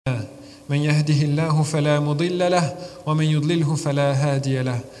من يهده الله فلا مضل له ومن يضلله فلا هادي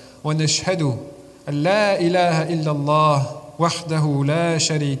له ونشهد أن لا إله إلا الله وحده لا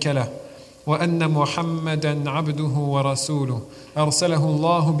شريك له وأن محمدا عبده ورسوله أرسله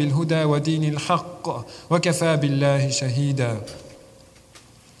الله بالهدى ودين الحق وكفى بالله شهيدا.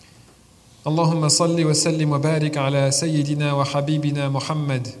 اللهم صل وسلم وبارك على سيدنا وحبيبنا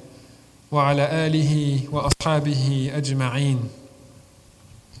محمد وعلى آله وأصحابه أجمعين.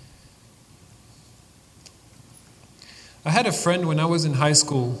 I had a friend when I was in high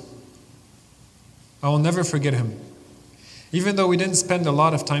school. I will never forget him. Even though we didn't spend a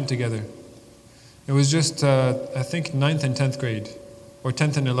lot of time together. It was just, I think, 9th and 10th grade. Or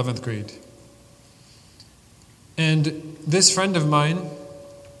 10th and 11th grade. And this friend of mine,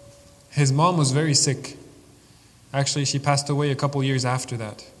 his mom was very sick. Actually, she passed away a couple years after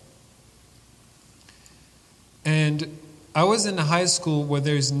that. And I was in a high school where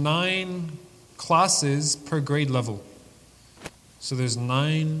there's 9 classes per grade level. So there's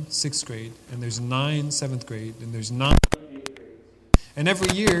 9 6th grade, and there's 9 7th grade, and there's 9 8th grade. And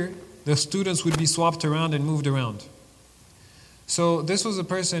every year, the students would be swapped around and moved around. So this was a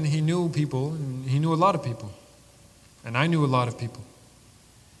person, he knew people, and he knew a lot of people. And I knew a lot of people.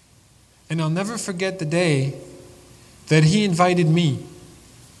 And I'll never forget the day that he invited me,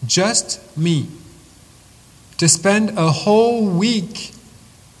 just me, to spend a whole week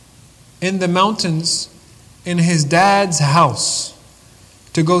in the mountains in his dad's house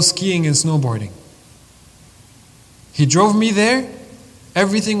to go skiing and snowboarding. He drove me there,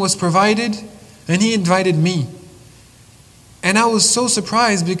 everything was provided, and he invited me. And I was so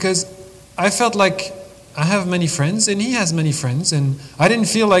surprised because I felt like I have many friends and he has many friends, and I didn't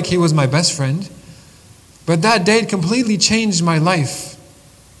feel like he was my best friend. But that day completely changed my life,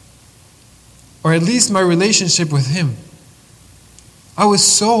 or at least my relationship with him. I was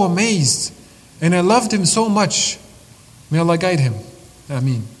so amazed. And I loved him so much. May Allah guide him.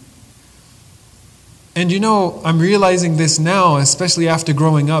 Ameen. And you know, I'm realizing this now, especially after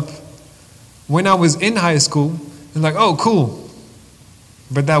growing up. When I was in high school, I'm like, oh, cool.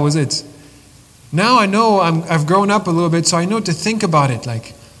 But that was it. Now I know I've grown up a little bit, so I know to think about it.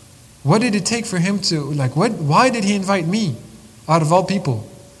 Like, what did it take for him to, why did he invite me out of all people?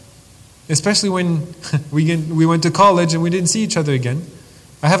 Especially when we went to college and we didn't see each other again.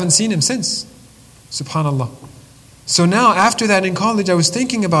 I haven't seen him since. Subhanallah. So now, after that in college, I was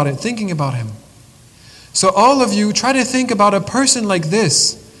thinking about him. So all of you, try to think about a person like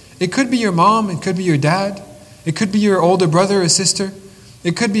this. It could be your mom, it could be your dad, it could be your older brother or sister,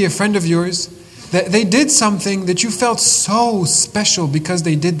 it could be a friend of yours. That they did something that you felt so special because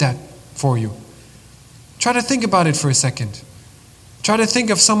they did that for you. Try to think about it for a second. Try to think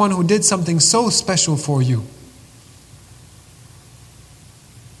of someone who did something so special for you.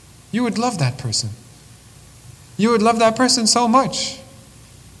 You would love that person. You would love that person so much.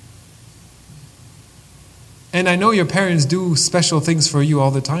 And I know your parents do special things for you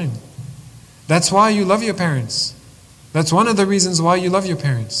all the time. That's why you love your parents. That's one of the reasons why you love your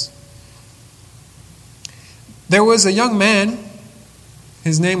parents. There was a young man,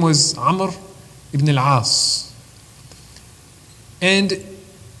 his name was Amr ibn al-As. And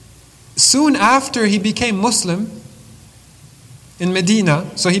soon after he became Muslim, in Medina,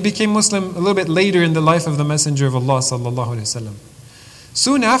 so he became Muslim a little bit later in the life of the Messenger of Allah sallallahu alaihi wasallam.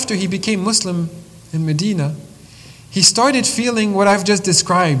 Soon after he became Muslim in Medina, he started feeling what I've just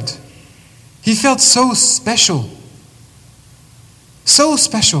described. He felt so special. So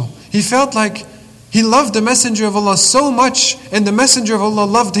special. He felt like he loved the Messenger of Allah so much, and the Messenger of Allah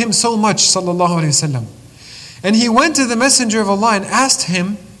loved him so much, sallallahu alaihi wasallam. And he went to the Messenger of Allah and asked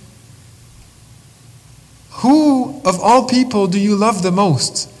him, who of all people do you love the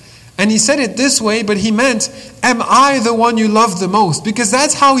most? And he said it this way, but he meant, am I the one you love the most? Because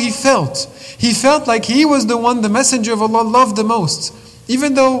that's how he felt. He felt like he was the one the Messenger of Allah loved the most,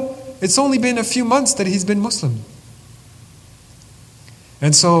 even though it's only been a few months that he's been Muslim.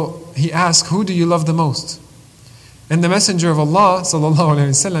 And so he asked, who do you love the most? And the Messenger of Allah, sallallahu alaihi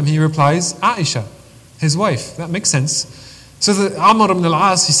wasallam, he replies, Aisha, his wife. That makes sense. So the Amr ibn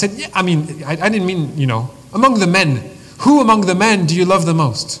al-As, he said, I didn't mean, among the men. Who among the men do you love the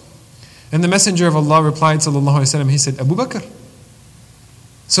most? And the Messenger of Allah replied, sallallahu alaihi wasallam, he said, Abu Bakr.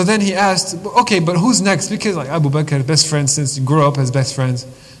 So then he asked, okay, but who's next? Because Abu Bakr, best friend since you grew up as best friends.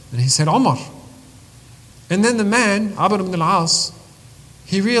 And he said, Umar. And then the man, Amr ibn al-As,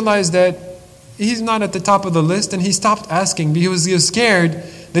 he realized that he's not at the top of the list, and he stopped asking because he was scared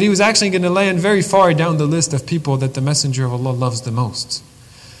that he was actually going to land very far down the list of people that the Messenger of Allah loves the most.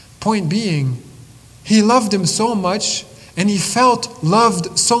 Point being, he loved him so much, And he felt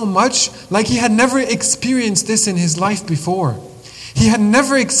loved so much, like he had never experienced this in his life before. He had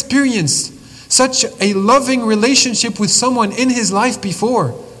never experienced such a loving relationship with someone in his life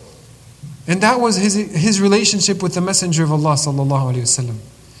before. And that was his relationship with the Messenger of Allah sallallahu alaihi wasallam.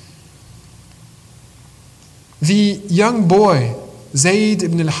 The young boy, Zayd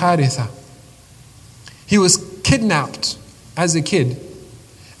ibn al-Haritha, he was kidnapped as a kid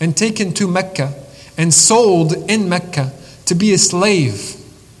and taken to Mecca and sold in Mecca to be a slave.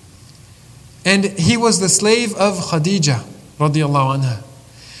 And he was the slave of Khadija radiallahu anha.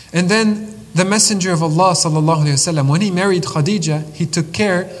 And then the Messenger of Allah sallallahu alaihi wasallam, when he married Khadija, he took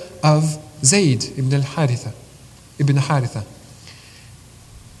care of Zayd ibn al-Haritha, ibn Haritha.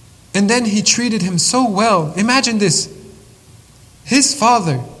 And then he treated him so well. Imagine this. His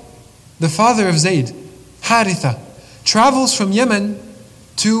father, the father of Zayd, Haritha, travels from Yemen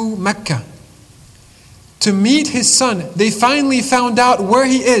to Mecca to meet his son. They finally found out where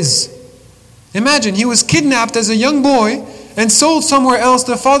he is. Imagine, he was kidnapped as a young boy and sold somewhere else.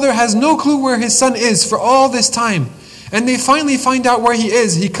 The father has no clue where his son is for all this time. And they finally find out where he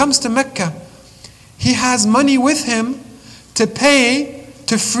is. He comes to Mecca. He has money with him to pay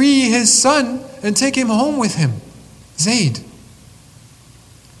to free his son and take him home with him. Zayd.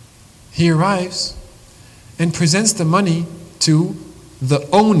 He arrives and presents the money to the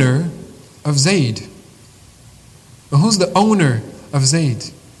owner of Zayd. Who's the owner of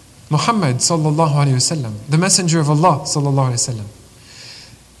Zayd? Muhammad sallallahu alaihi wasallam, the Messenger of Allah sallallahu alaihi wasallam.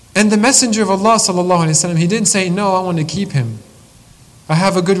 And the Messenger of Allah sallallahu alaihi wasallam, he didn't say, no, I want to keep him. I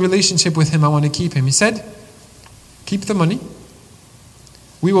have a good relationship with him, I want to keep him. He said, keep the money.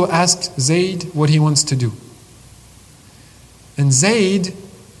 We will ask Zayd what he wants to do. And Zayd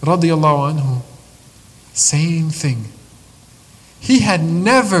radiallahu anhu, same thing. He had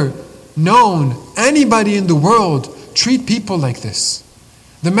never known anybody in the world treat people like this.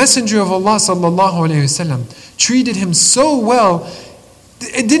 The Messenger of Allah sallallahu alaihi wasallam treated him so well.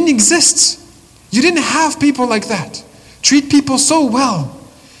 It didn't exist. You didn't have people like that. Treat people so well.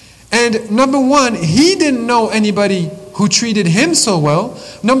 And number one, he didn't know anybody who treated him so well.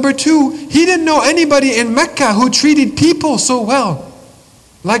 Number two, he didn't know anybody in Mecca who treated people so well,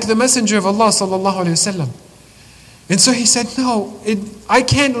 like the Messenger of Allah sallallahu alaihi wasallam. And so he said, no, I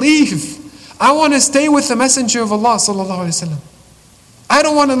can't leave. I want to stay with the Messenger of Allah sallallahu alaihi wasallam. I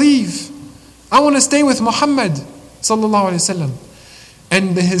don't want to leave. I want to stay with Muhammad sallallahu alaihi wasallam.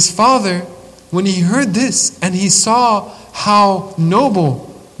 And his father, when he heard this and he saw how noble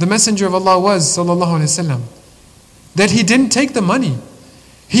the Messenger of Allah was sallallahu alaihi wasallam, that he didn't take the money.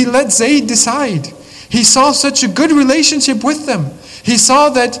 He let Zayd decide. He saw such a good relationship with them. He saw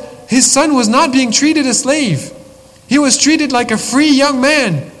that his son was not being treated as a slave. He was treated like a free young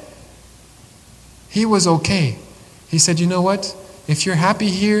man. He was okay. He said, you know what? If you're happy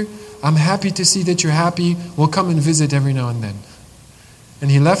here, I'm happy to see that you're happy. We'll come and visit every now and then. And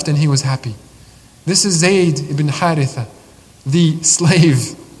he left and he was happy. This is Zayd ibn Haritha, the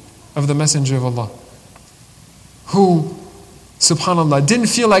slave of the Messenger of Allah, who, subhanAllah, didn't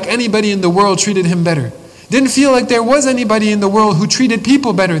feel like anybody in the world treated him better. Didn't feel like there was anybody in the world who treated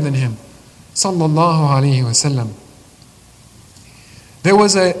people better than him. Sallallahu alayhi wasallam. There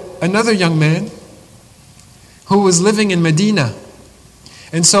was another young man who was living in Medina.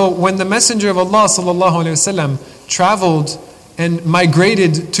 And so when the Messenger of Allah sallallahu alayhi wasallam traveled and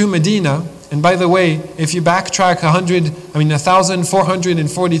migrated to Medina, and by the way, if you backtrack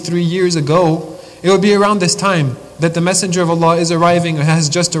 1,443 years ago, it would be around this time that the Messenger of Allah is arriving or has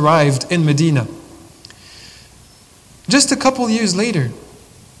just arrived in Medina. Just a couple years later,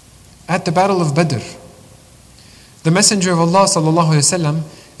 at the Battle of Badr, the Messenger of Allah sallallahu alaihi wasallam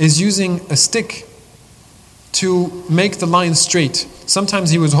is using a stick to make the line straight.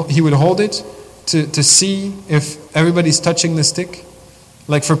 Sometimes he would hold it to see if everybody's touching the stick,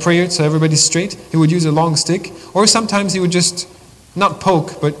 like for prayer, so everybody's straight. He would use a long stick, or sometimes he would just not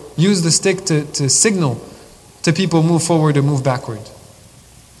poke, but use the stick to signal to people move forward or move backward.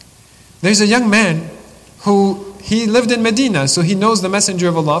 There's a young man who he lived in Medina, so he knows the Messenger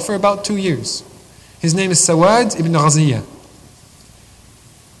of Allah for about 2 years. His name is Sawad ibn Ghaziyah.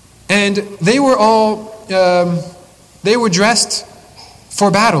 And they were all, they were dressed for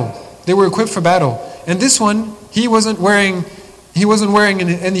battle. They were equipped for battle. And this one, he wasn't wearing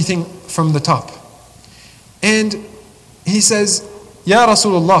anything from the top. And he says, Ya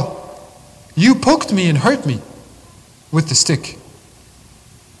Rasulullah, you poked me and hurt me with the stick.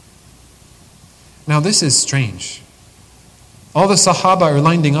 Now this is strange. All the Sahaba are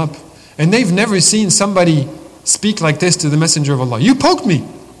lining up and they've never seen somebody speak like this to the Messenger of Allah. You poked me.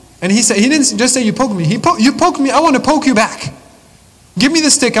 And he said, he didn't just say, you poke me. You poke me, I want to poke you back. Give me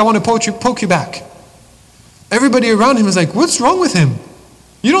the stick, I want to poke you back. Everybody around him was like, what's wrong with him?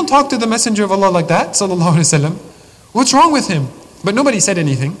 You don't talk to the Messenger of Allah like that, sallallahu alayhi wasallam. What's wrong with him? But nobody said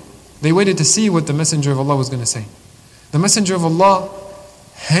anything. They waited to see what the Messenger of Allah was going to say. The Messenger of Allah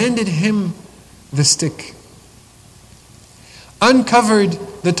handed him the stick, uncovered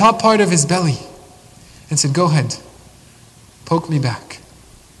the top part of his belly, and said, go ahead, poke me back.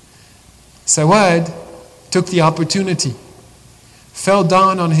 Sawad took the opportunity, fell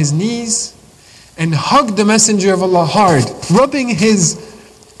down on his knees, and hugged the Messenger of Allah hard, rubbing his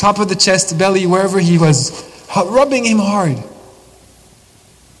top of the chest, belly, wherever he was, rubbing him hard.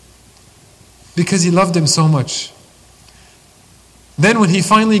 Because he loved him so much. Then when he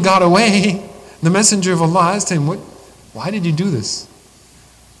finally got away, the Messenger of Allah asked him, why did you do this?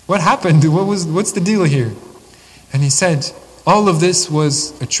 What happened? What's the deal here? And he said, all of this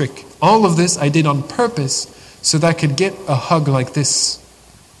was a trick. All of this I did on purpose so that I could get a hug like this.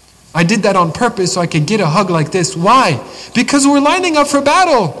 I did that on purpose so I could get a hug like this. Why? Because we're lining up for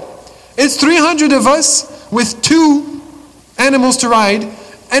battle. It's 300 of us with 2 animals to ride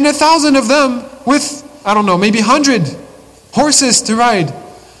and 1,000 of them with, I don't know, maybe 100 horses to ride.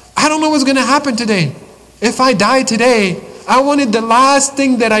 I don't know what's going to happen today. If I die today, I wanted the last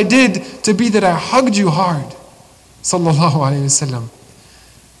thing that I did to be that I hugged you hard. Sallallahu alayhi wasallam.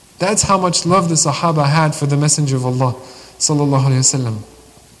 That's how much love the Sahaba had for the Messenger of Allah. Sallallahu alayhi wasallam.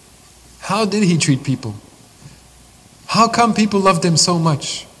 How did he treat people? How come people loved him so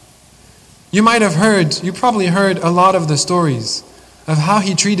much? You probably heard a lot of the stories of how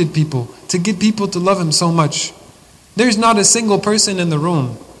he treated people to get people to love him so much. There's not a single person in the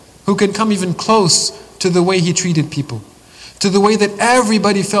room who could come even close to the way he treated people, to the way that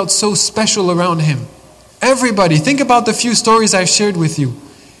everybody felt so special around him. Everybody, think about the few stories I've shared with you.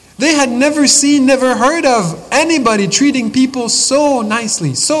 They had never seen, never heard of anybody treating people so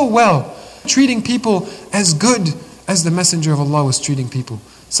nicely, so well, treating people as good as the Messenger of Allah was treating people.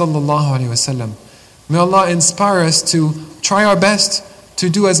 Sallallahu Alaihi Wasallam. May Allah inspire us to try our best to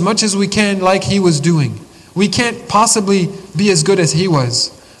do as much as we can like he was doing. We can't possibly be as good as he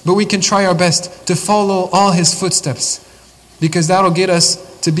was, but we can try our best to follow all his footsteps, because that'll get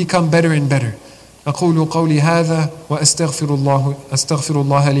us to become better and better. أقول قولي هذا أستغفر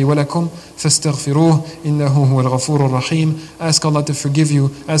الله لي ولكم فاستغفروه إنه هو الغفور الرحيم. Ask Allah to forgive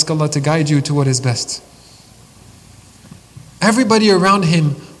you. Ask Allah to guide you to what is best. Everybody around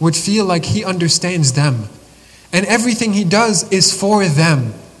him would feel like he understands them, and everything he does is for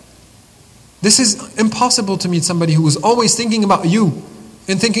them. This is impossible to meet somebody who is always thinking about you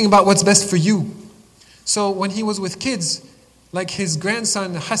and thinking about what's best for you. So when he was with kids, like his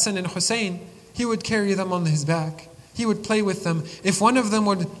grandson Hassan and Hussein, he would carry them on his back. He would play with them. If one of them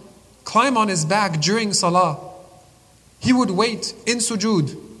would climb on his back during salah, he would wait in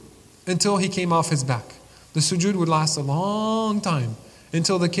sujood until he came off his back. The sujood would last a long time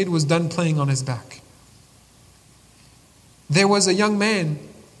until the kid was done playing on his back. There was a young man,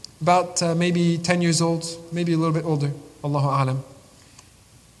 about maybe 10 years old, maybe a little bit older, Allahu A'lam.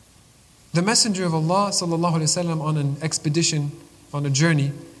 The Messenger of Allah sallallahu alaihi wasallam on an expedition, on a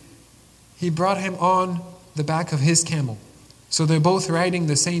journey, he brought him on the back of his camel. So they're both riding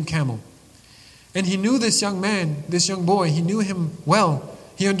the same camel. And he knew this young man, this young boy, he knew him well.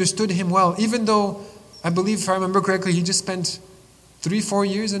 He understood him well. Even though, I believe if I remember correctly, he just spent 3-4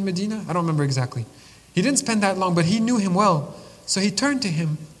 years in Medina. I don't remember exactly. He didn't spend that long, but he knew him well. So he turned to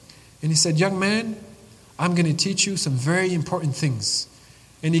him and he said, young man, I'm going to teach you some very important things.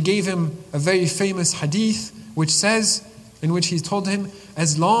 And he gave him a very famous hadith which says, in which he told him,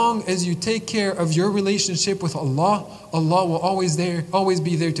 as long as you take care of your relationship with Allah, Allah will always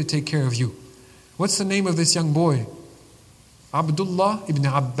be there to take care of you. What's the name of this young boy? Abdullah ibn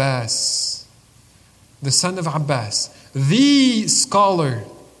Abbas, the son of Abbas, the scholar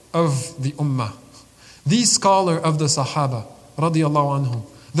of the Ummah, the scholar of the Sahaba, radiyallahu anhu,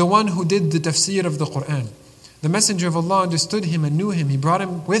 the one who did the tafsir of the Quran. The Messenger of Allah understood him and knew him. He brought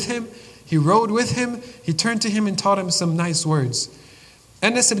him with him. He rode with him. He turned to him and taught him some nice words.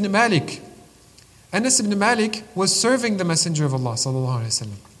 Anas ibn Malik was serving the Messenger of Allah sallallahu alaihi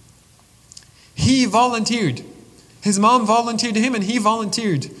wasallam. He volunteered. His mom volunteered him and he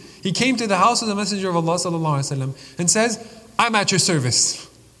volunteered. He came to the house of the Messenger of Allah sallallahu alaihi wasallam and says, I'm at your service.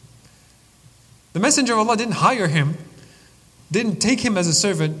 The Messenger of Allah didn't hire him, didn't take him as a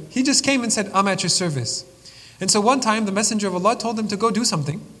servant. He just came and said, I'm at your service. And so one time the Messenger of Allah told him to go do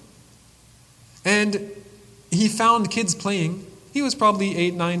something. And he found kids playing. He was probably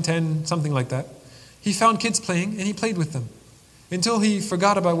 8, 9, 10, something like that. He found kids playing and he played with them. until he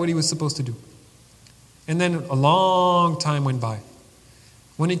forgot about what he was supposed to do. And then a long time went by.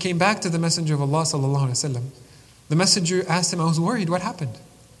 When he came back to the Messenger of Allah sallallahu alaihi wasallam, the Messenger asked him, I was worried, what happened?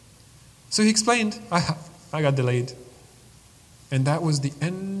 So he explained, I got delayed. And that was the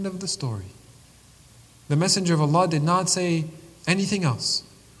end of the story. The Messenger of Allah did not say anything else.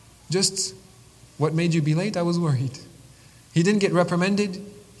 Just, what made you be late? I was worried. He didn't get reprimanded.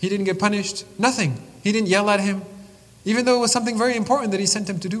 He didn't get punished. Nothing. He didn't yell at him. Even though it was something very important that he sent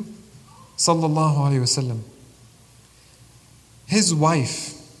him to do. Sallallahu alayhi wasallam. His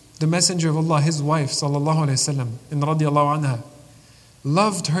wife, the Messenger of Allah, his wife, sallallahu alayhi wasallam, and radiyallahu anha,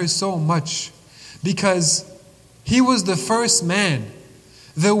 loved her so much because he was the first man.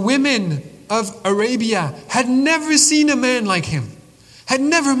 The women of Arabia had never seen a man like him, had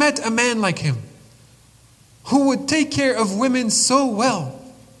never met a man like him, who would take care of women so well.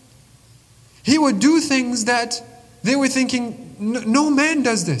 He would do things that they were thinking, no man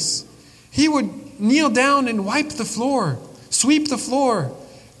does this. He would kneel down and wipe the floor, sweep the floor,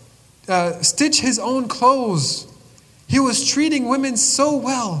 stitch his own clothes. He was treating women so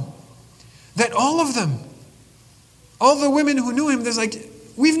well that all of them, all the women who knew him, there's like,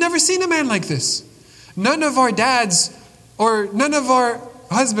 we've never seen a man like this. None of our dads or none of our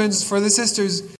husbands, for the sisters,